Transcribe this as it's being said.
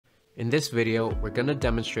In this video, we're going to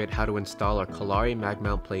demonstrate how to install our Kolari mag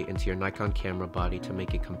mount plate into your Nikon camera body to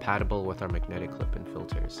make it compatible with our magnetic clip-in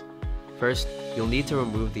filters. First, you'll need to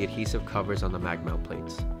remove the adhesive covers on the mag mount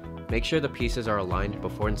plates. Make sure the pieces are aligned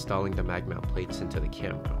before installing the mag mount plates into the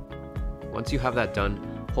camera. Once you have that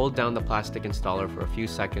done, hold down the plastic installer for a few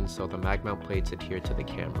seconds so the mag mount plates adhere to the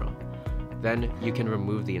camera. Then, you can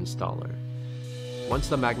remove the installer. Once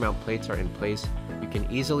the mag mount plates are in place, you can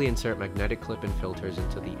easily insert magnetic clip-in filters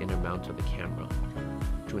into the inner mount of the camera.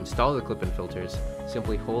 To install the clip-in filters,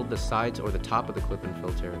 simply hold the sides or the top of the clip-in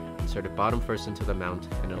filter, insert it bottom first into the mount,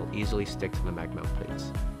 and it'll easily stick to the mag mount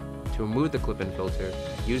plates. To remove the clip-in filter,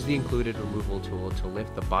 use the included removal tool to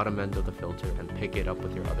lift the bottom end of the filter and pick it up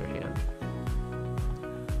with your other hand.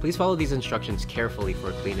 Please follow these instructions carefully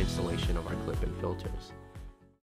for a clean installation of our clip-in filters.